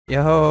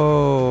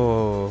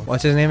Yo,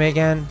 what's his name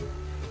again?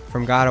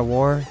 From God of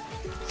War?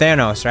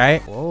 Thanos,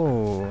 right?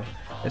 Whoa,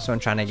 this one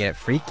trying to get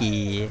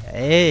freaky.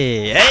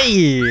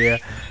 Hey.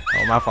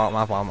 Oh, my fault.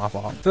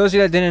 For those of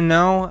you that didn't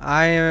know,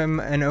 I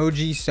am an OG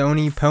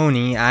Sony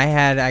pony.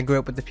 I grew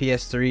up with the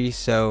PS3,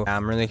 so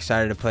I'm really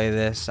excited to play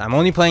this. I'm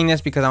only playing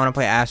this because I want to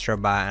play Astro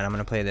and I'm going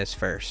to play this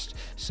first.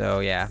 So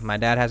yeah, my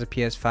dad has a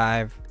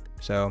PS5,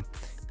 so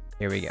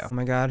here we go. Oh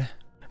my god,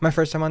 my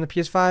first time on the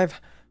PS5.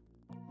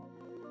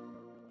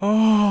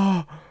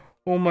 Oh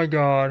my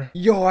god.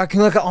 Yo, I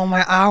can look at all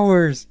my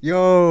hours.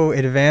 Yo,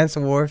 Advanced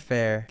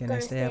Warfare. Gonna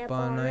stay up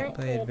all night,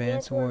 play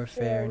Advanced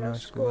Warfare. No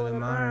school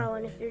tomorrow.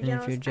 And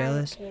if you're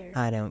jealous,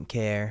 I don't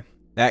care.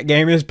 That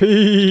game is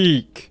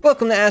peak.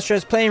 Welcome to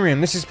Astro's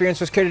Playroom. This experience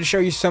was created to show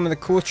you some of the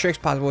cool tricks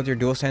possible with your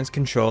DualSense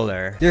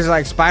controller. This is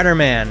like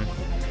Spider-Man.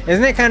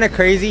 Isn't it kind of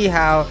crazy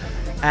how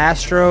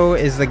Astro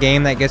is the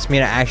game that gets me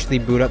to actually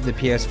boot up the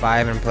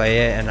PS5 and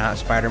play it and not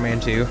Spider-Man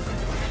 2?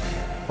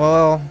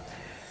 Well,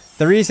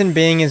 the reason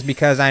being is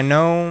because I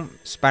know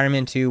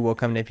Spider-Man 2 will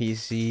come to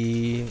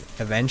PC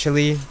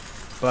eventually,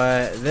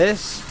 but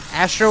this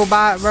Astro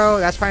bot, bro,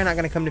 that's probably not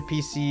gonna come to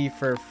PC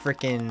for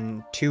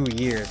freaking 2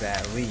 years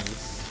at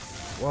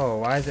least. Whoa,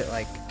 why is it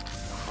like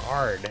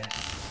hard?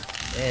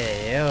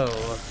 Hey, yo,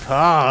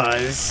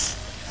 pause.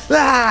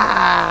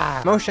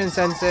 Ah! Motion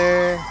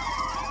sensor.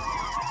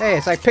 Hey,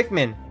 it's like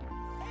Pikmin.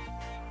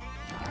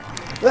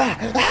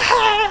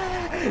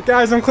 Ah!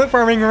 Guys, I'm clip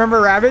farming.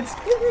 Remember rabbits?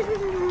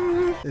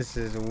 This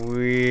is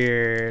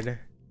weird.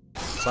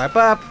 Swipe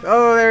up.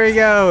 Oh, there he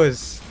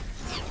goes.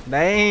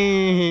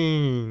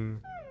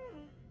 Dang.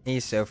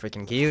 He's so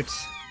freaking cute.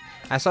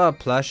 I saw a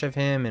plush of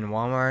him in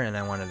Walmart and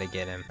I wanted to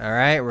get him. All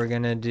right, we're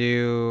gonna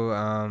do,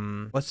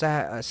 what's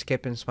that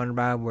skip in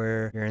SpongeBob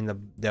where you're in the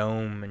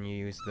dome and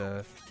you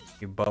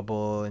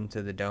bubble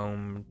into the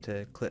dome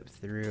to clip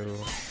through.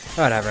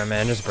 Whatever,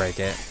 man, just break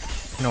it.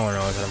 No one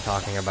knows what I'm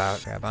talking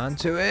about. Grab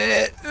onto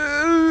it.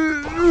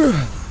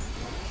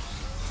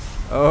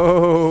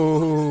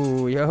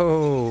 Oh,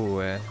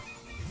 yo.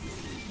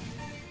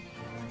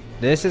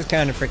 This is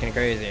kind of freaking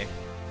crazy.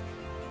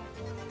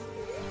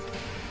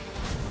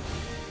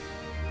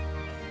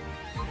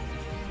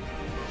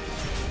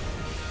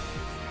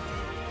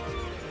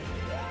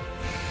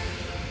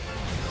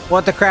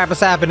 What the crap is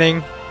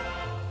happening?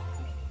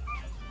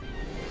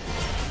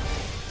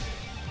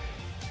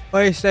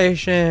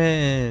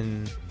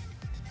 PlayStation.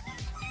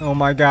 Oh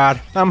my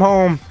god. I'm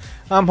home.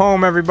 I'm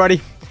home,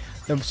 everybody.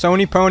 The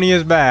Sony pony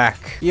is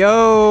back.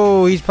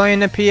 Yo, he's playing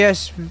the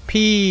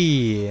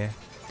PSP.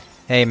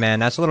 Hey man,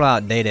 that's a little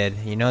outdated.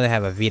 You know they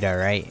have a Vita,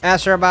 right?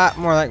 Astrobot,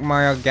 more like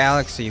Mario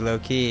Galaxy,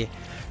 low-key.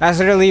 That's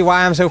literally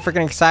why I'm so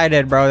freaking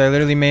excited, bro. They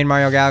literally made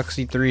Mario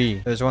Galaxy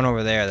 3. There's one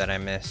over there that I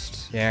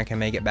missed. Yeah, I can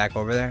make it back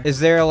over there. Is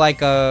there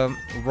like a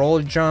roll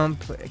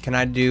jump? Can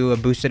I do a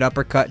boosted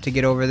uppercut to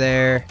get over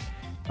there?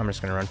 I'm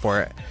just gonna run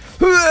for it.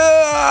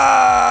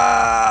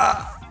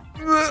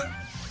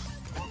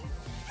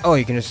 Oh,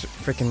 you can just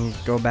freaking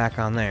go back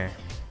on there.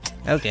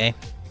 Okay.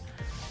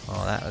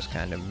 Oh, that was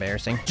kind of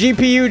embarrassing.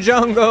 GPU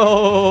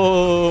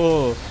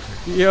jungle!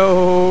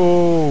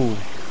 Yo!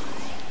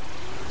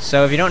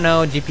 So if you don't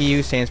know,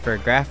 GPU stands for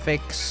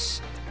Graphics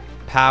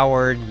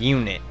Powered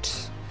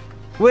Unit,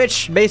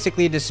 which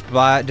basically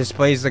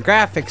displays the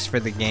graphics for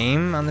the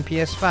game on the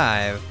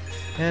PS5.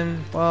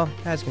 And, well,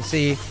 as you can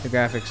see, the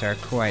graphics are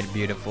quite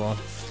beautiful.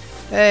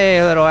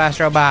 Hey, little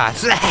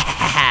Astrobots!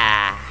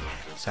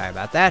 Sorry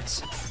about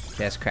that.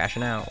 Just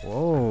crashing out.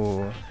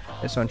 Whoa.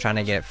 This one trying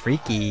to get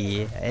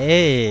freaky.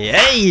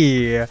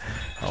 Hey.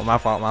 Oh, my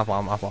fault.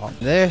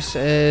 This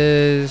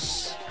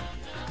is...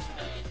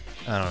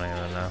 I don't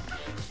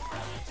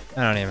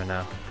even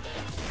know.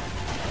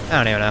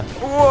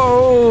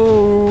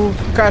 Whoa.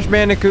 Crash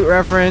Bandicoot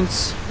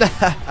reference.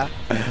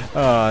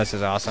 Oh, this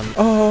is awesome.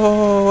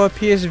 Oh, a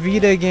PS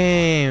Vita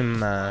game.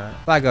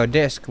 Why go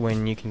disc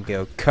when you can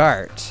go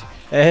kart?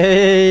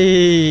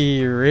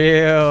 Hey,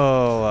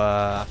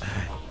 real.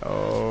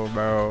 Oh,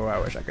 bro, I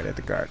wish I could hit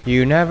the card.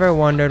 You never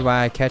wondered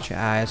why I catch your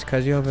eyes,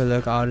 cause you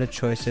overlook all the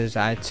choices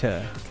I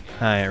took.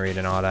 I ain't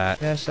reading all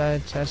that. Yes, I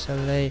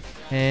tessellate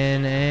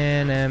and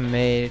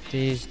animate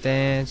these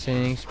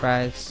dancing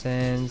sprites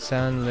and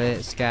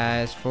sunlit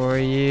skies for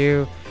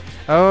you.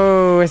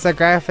 Oh, it's a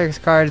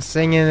graphics card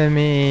singing to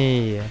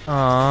me.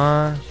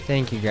 Aw,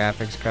 thank you,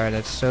 graphics card.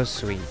 That's so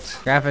sweet.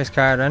 Graphics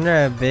card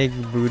under a big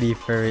booty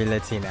furry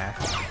Latina.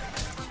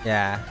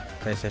 Yeah,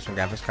 PlayStation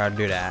graphics card,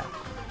 do that.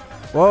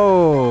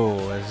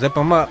 Whoa, zip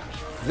him up.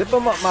 Zip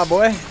him up, my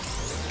boy.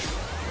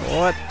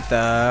 What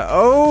the?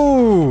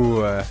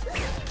 Oh!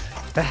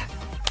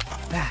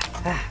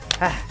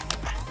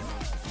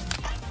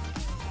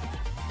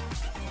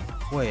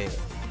 Wait.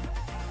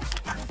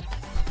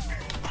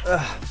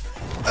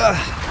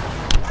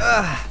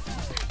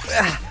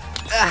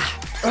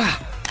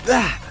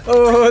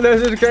 Oh,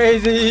 this is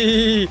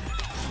crazy.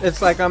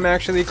 It's like I'm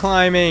actually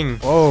climbing.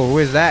 Whoa, who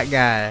is that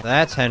guy?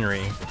 That's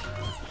Henry.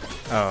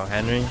 Oh,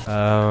 Henry.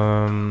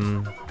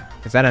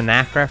 Is that a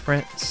knack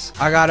reference?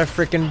 I got a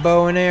freaking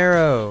bow and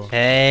arrow.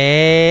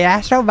 Hey,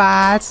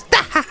 Astrobots.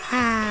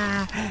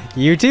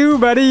 You too,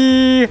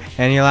 buddy.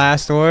 Any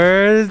last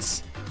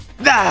words?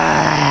 Rip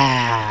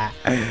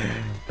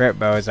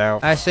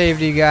bozo. I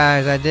saved you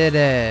guys. I did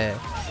it.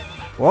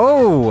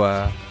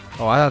 Whoa.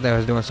 Oh, I thought they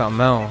was doing something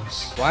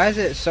else. Why is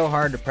it so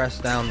hard to press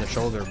down the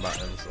shoulder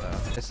buttons, though?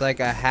 It's like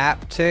a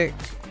haptic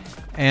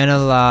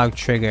analog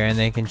trigger, and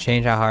they can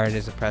change how hard it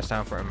is to press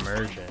down for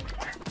immersion.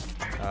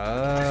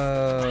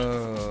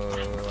 Oh,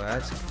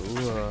 that's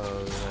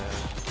cool.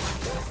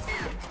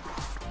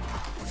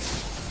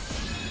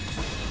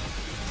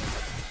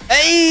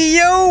 Hey,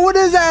 yo, what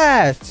is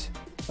that?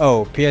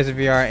 Oh,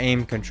 PSVR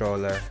aim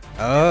controller.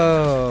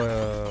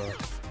 Oh.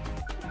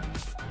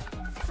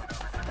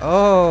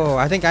 Oh,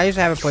 I think I used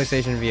to have a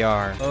PlayStation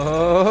VR.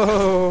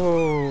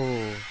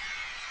 Oh.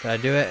 Did I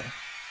do it?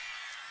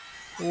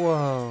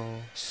 Whoa,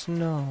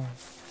 snow.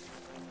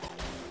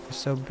 It's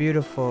so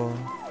beautiful.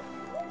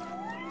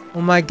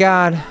 Oh my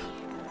god.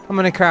 I'm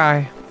gonna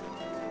cry.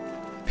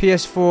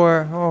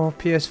 PS4. Oh,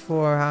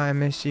 PS4. Hi, I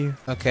miss you.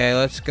 Okay,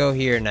 let's go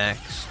here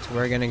next.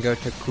 We're gonna go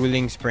to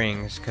Cooling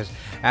Springs, because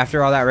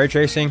after all that ray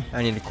tracing,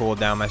 I need to cool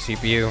down my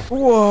CPU.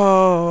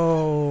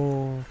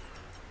 Whoa.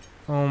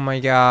 Oh my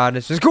god,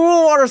 this is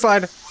cool. Water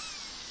slide.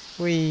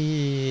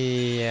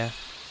 Wee.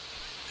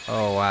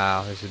 Oh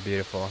wow, this is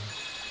beautiful.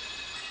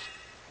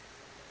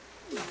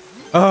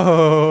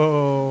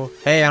 Oh.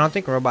 Hey, I don't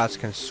think robots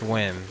can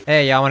swim.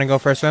 Hey, y'all wanna go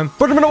for a swim?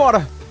 Put them in the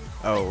water.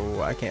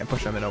 Oh, I can't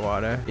push them in the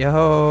water.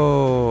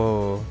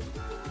 Yo.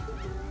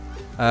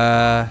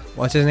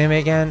 What's his name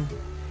again?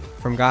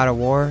 From God of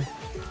War?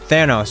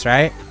 Thanos,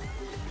 right?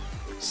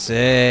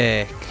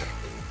 Sick.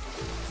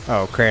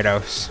 Oh,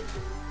 Kratos.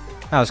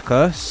 That was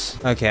close.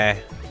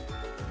 Okay.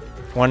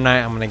 One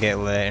night I'm gonna get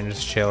lit and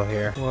just chill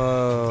here.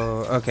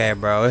 Whoa. Okay,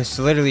 bro. This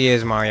literally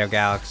is Mario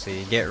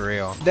Galaxy. Get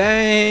real.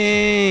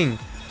 Dang.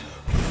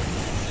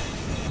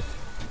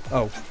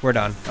 Oh, we're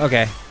done.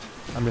 Okay.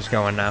 I'm just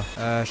going now.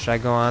 Should I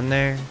go on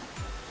there?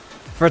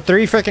 For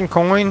 3 freaking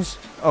coins?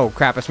 Oh,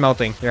 crap. It's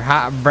melting. Your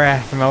hot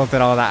breath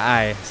melted all that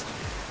ice.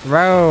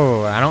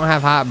 Bro, I don't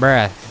have hot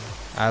breath.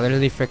 I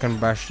literally freaking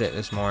brushed it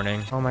this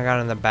morning. Oh my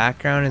god, in the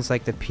background is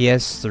like the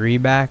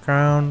PS3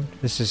 background.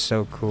 This is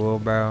so cool,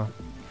 bro.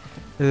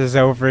 This is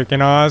so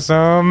freaking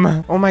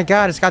awesome. Oh my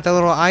god, it's got the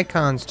little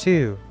icons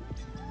too.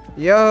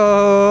 Yo,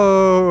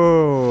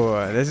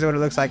 this is what it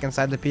looks like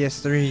inside the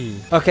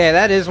PS3. Okay,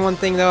 that is one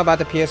thing though about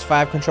the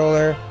PS5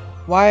 controller.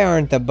 Why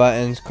aren't the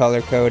buttons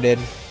color-coded?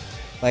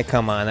 Like,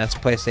 come on, that's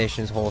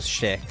PlayStation's whole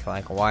shtick.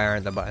 Like, why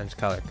aren't the buttons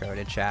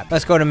color-coded, chat?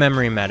 Let's go to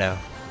Memory Meadow.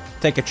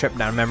 Take a trip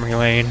down memory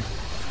lane.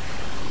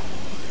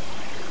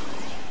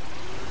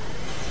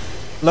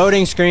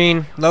 Loading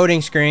screen,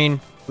 loading screen,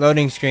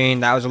 loading screen.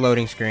 That was a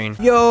loading screen.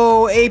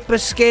 Yo, Ape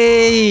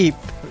Escape!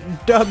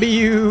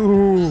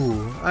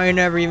 W! I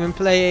never even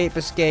play Ape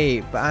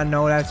Escape, but I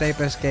know that's Ape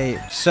Escape.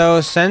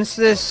 So since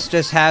this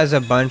just has a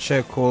bunch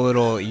of cool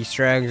little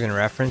Easter eggs and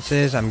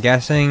references, I'm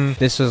guessing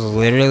this was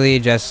literally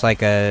just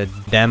like a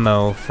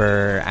demo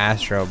for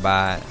Astro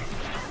Bot.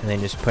 And they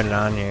just put it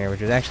on here,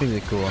 which is actually really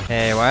cool.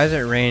 Hey, why is it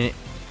raining?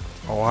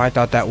 Oh, I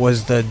thought that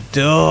was the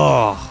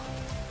duh.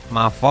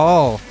 My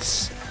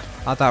fault.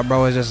 I thought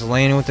bro was just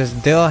laying with this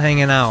dill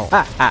hanging out.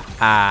 Ha ha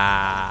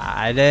ha.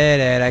 I did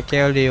it. I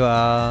killed you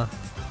all.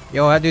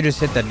 Yo, that dude just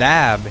hit the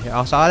dab.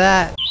 Y'all saw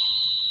that?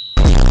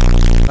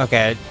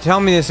 Okay, tell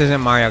me this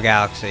isn't Mario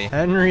Galaxy.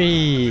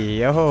 Henry.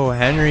 Yo,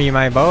 Henry,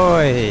 my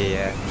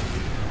boy.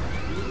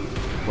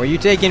 Where you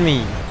taking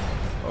me?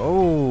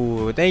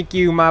 Oh, thank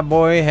you, my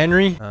boy,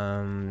 Henry.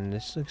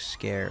 This looks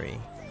scary.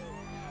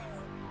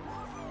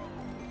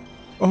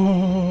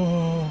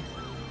 Oh.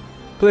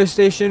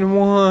 PlayStation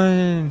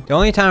 1. The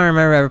only time I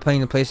remember ever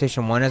playing the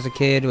PlayStation 1 as a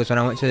kid was when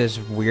I went to this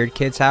weird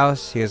kid's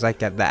house. He was like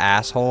the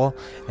asshole,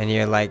 and he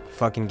would like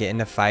fucking get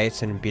into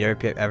fights and beat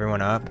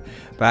everyone up.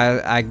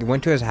 But I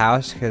went to his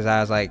house because I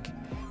was like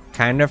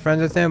kind of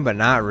friends with him, but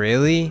not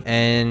really.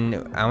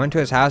 And I went to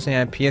his house and he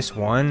had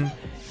PS1,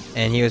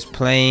 and he was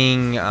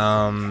playing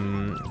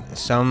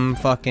some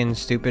fucking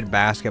stupid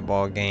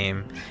basketball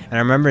game. And I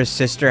remember his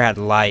sister had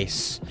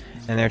lice.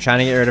 And they're trying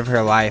to get rid of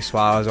her lice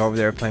while I was over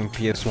there playing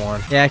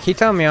PS1. Yeah, keep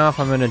telling me off.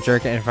 I'm gonna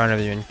jerk it in front of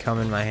you and come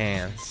in my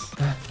hands.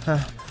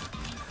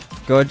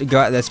 Go at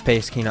this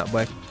pace, Keynote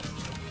boy.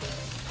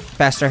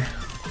 Faster,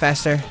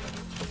 faster.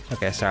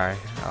 Okay, sorry.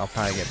 I'll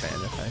probably get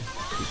banned if I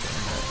keep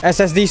doing that.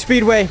 SSD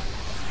Speedway.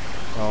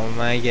 Oh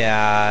my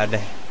god.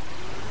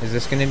 Is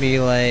this gonna be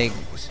like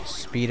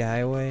Speed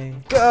Highway?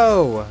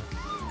 Go!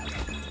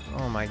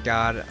 Oh my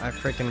god, I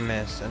freaking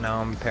missed, and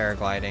now I'm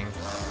paragliding.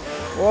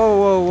 Whoa,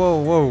 whoa, whoa,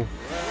 whoa.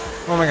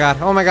 Oh my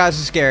god, this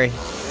is scary.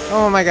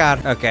 Oh my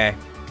god. Okay,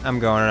 I'm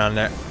going on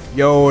there.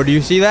 Yo, do you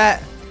see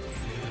that?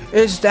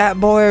 It's that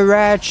boy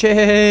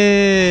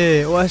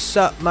Ratchet. What's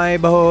up, my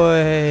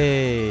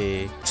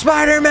boy?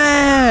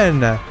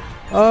 Spider-Man!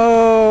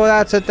 Oh,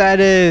 that's what that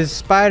is.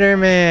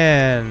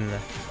 Spider-Man.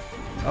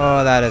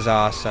 Oh, that is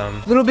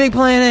awesome. Little Big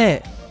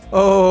Planet.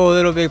 Oh,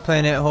 Little Big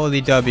Planet.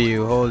 Holy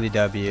W. Holy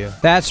W.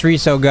 That's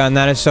Resogun.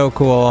 That is so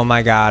cool. Oh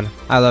my god.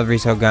 I love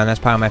Resogun. That's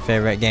probably my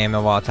favorite game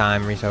of all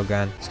time,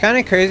 Resogun. It's kind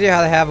of crazy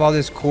how they have all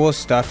this cool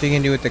stuff you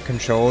can do with the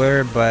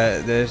controller,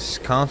 but this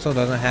console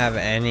doesn't have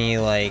any,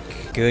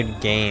 like,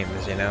 good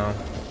games, you know?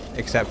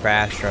 Except for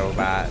Astro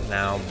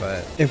now,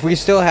 but if we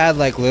still had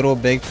like Little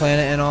Big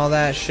Planet and all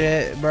that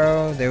shit,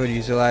 bro, they would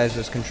utilize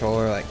this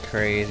controller like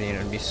crazy and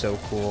it would be so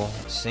cool.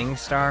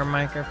 SingStar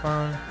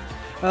microphone.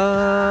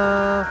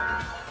 Oh,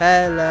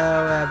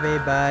 hello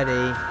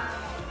everybody.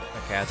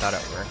 Okay, I thought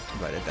it worked,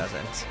 but it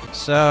doesn't.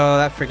 So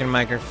that freaking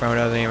microphone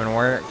doesn't even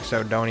work,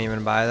 so don't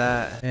even buy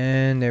that.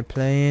 And they're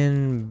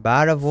playing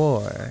God of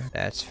War.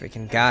 That's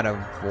freaking God of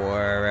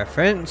War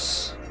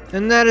reference.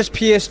 And that is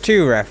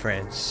PS2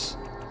 reference.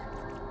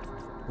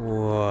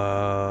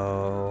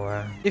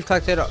 Whoa. You've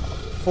collected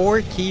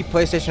 4 key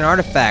PlayStation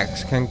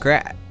artifacts.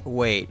 Congrats.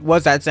 Wait,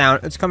 what's that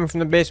sound? It's coming from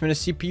the basement of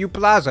CPU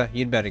Plaza.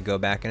 You'd better go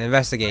back and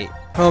investigate.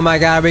 Oh my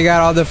god, we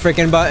got all the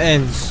freaking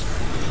buttons.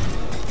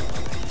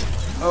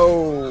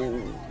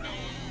 Oh.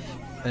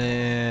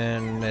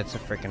 And it's a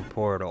freaking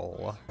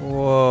portal.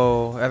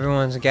 Whoa,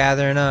 everyone's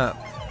gathering up.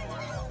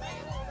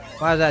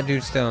 Why is that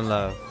dude still in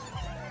love?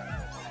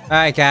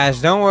 Alright guys,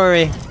 don't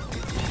worry.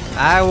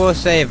 I will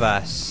save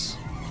us.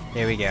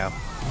 Here we go.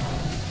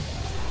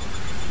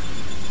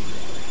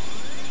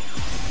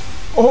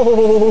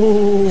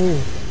 Oh,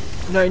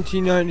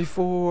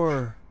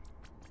 1994.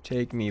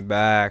 Take me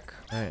back.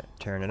 Alright,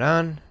 turn it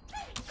on.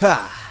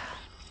 Ha!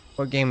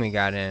 What game we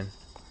got in?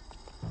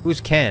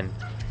 Who's Ken?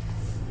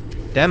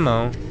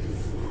 Demo?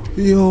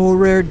 Yo,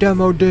 rare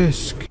demo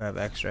disc. I have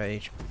extra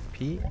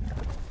HP.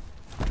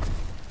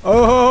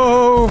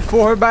 Oh,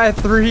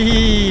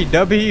 4x3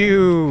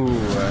 W.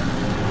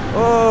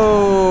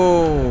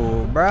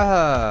 Oh,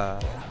 bruh.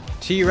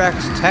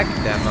 T-Rex tech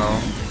demo.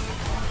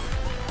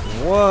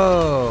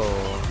 Whoa.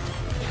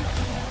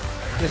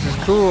 This is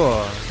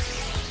cool.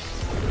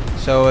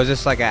 So is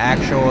this like an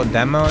actual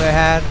demo they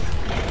had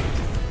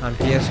on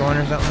PS1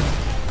 or something?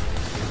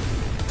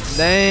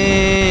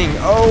 Dang.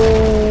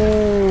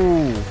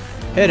 Oh.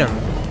 Hit him.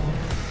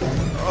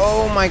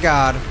 Oh my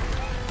god.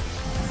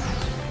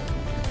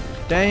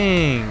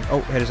 Dang. Oh,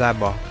 hit his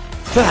eyeball.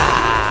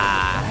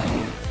 Ah.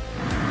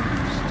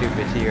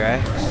 Stupid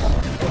T-Rex.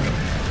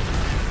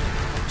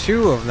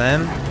 2 of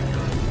them.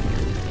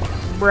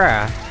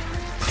 Bruh.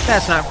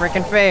 That's not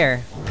freaking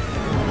fair.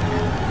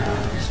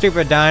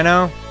 Stupid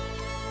dino.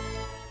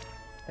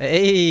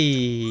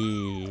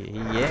 Hey,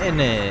 getting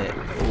it.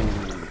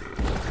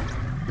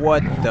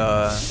 What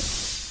the?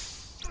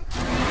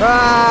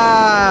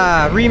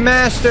 Ah!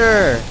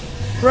 Remaster!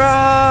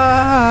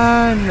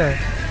 Run!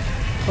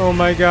 Oh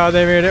my god,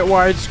 they made it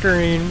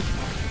widescreen.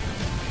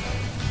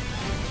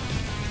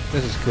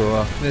 This is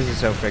cool. This is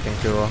so freaking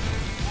cool.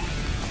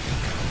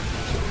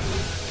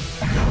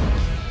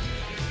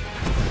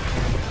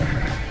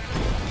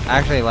 I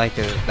actually like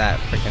that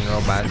freaking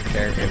robot's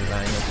character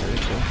design. It's really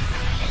cool.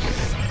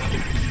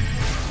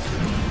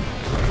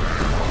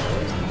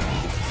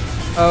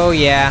 Oh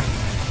yeah.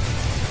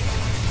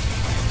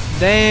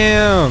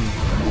 Damn.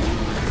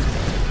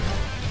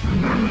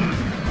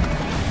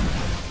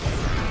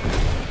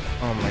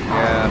 Oh my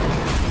god.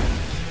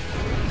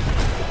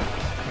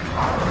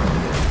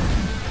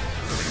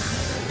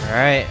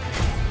 Alright.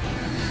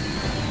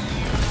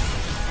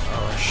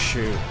 Oh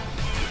shoot.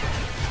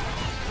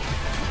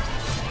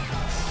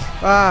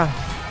 Ah.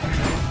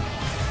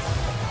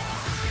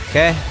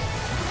 Okay.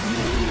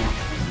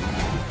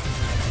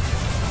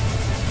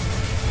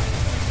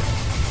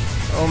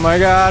 Oh my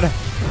god.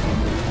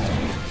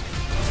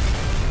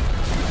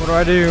 What do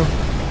I do?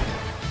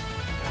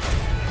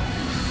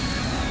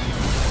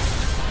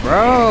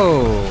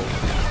 Bro.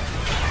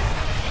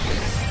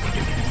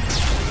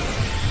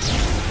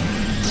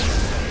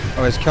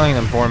 Oh, it's killing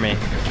them for me.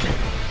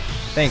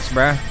 Thanks,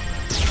 bruh.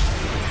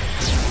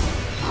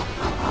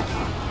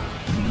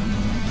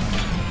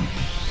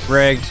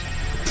 Rigged.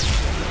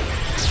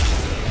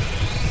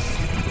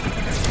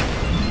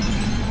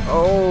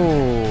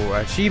 Oh,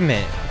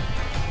 achievement.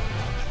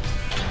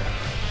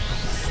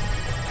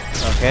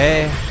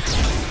 Okay.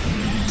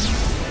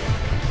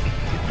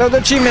 Throw the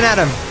achievement at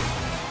him.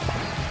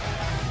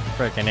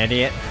 Freaking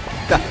idiot.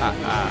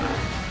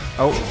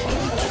 Oh.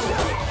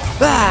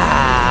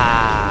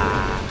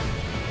 Ah.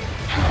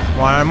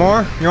 Want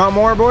more? You want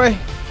more, boy?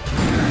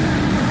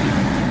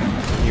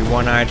 You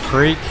one-eyed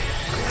freak.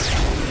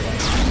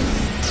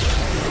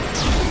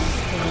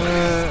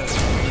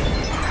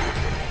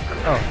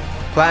 Oh,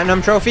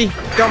 platinum trophy?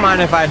 Don't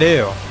mind if I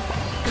do.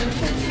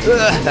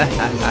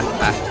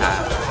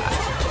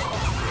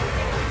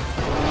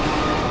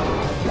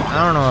 I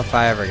don't know if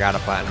I ever got a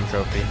platinum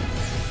trophy.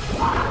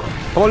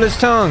 Hold his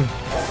tongue.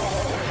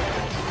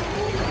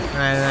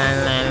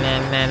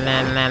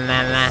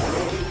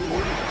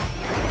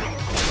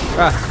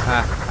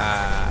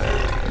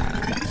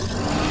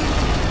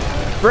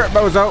 Brick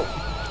bozo.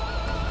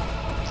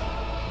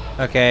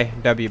 Okay,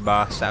 W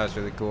boss. That was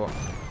really cool.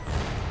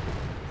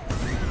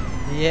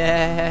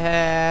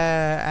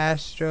 Yeah,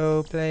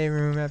 Astro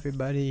Playroom,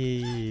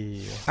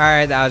 everybody.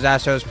 Alright, that was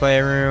Astro's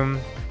Playroom.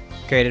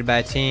 Created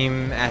by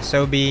Team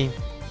Asobi.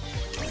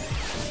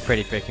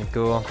 Pretty freaking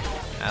cool.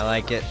 I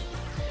like it.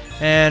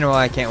 And well,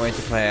 I can't wait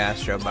to play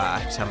Astro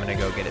Box. I'm gonna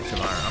go get it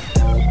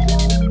tomorrow.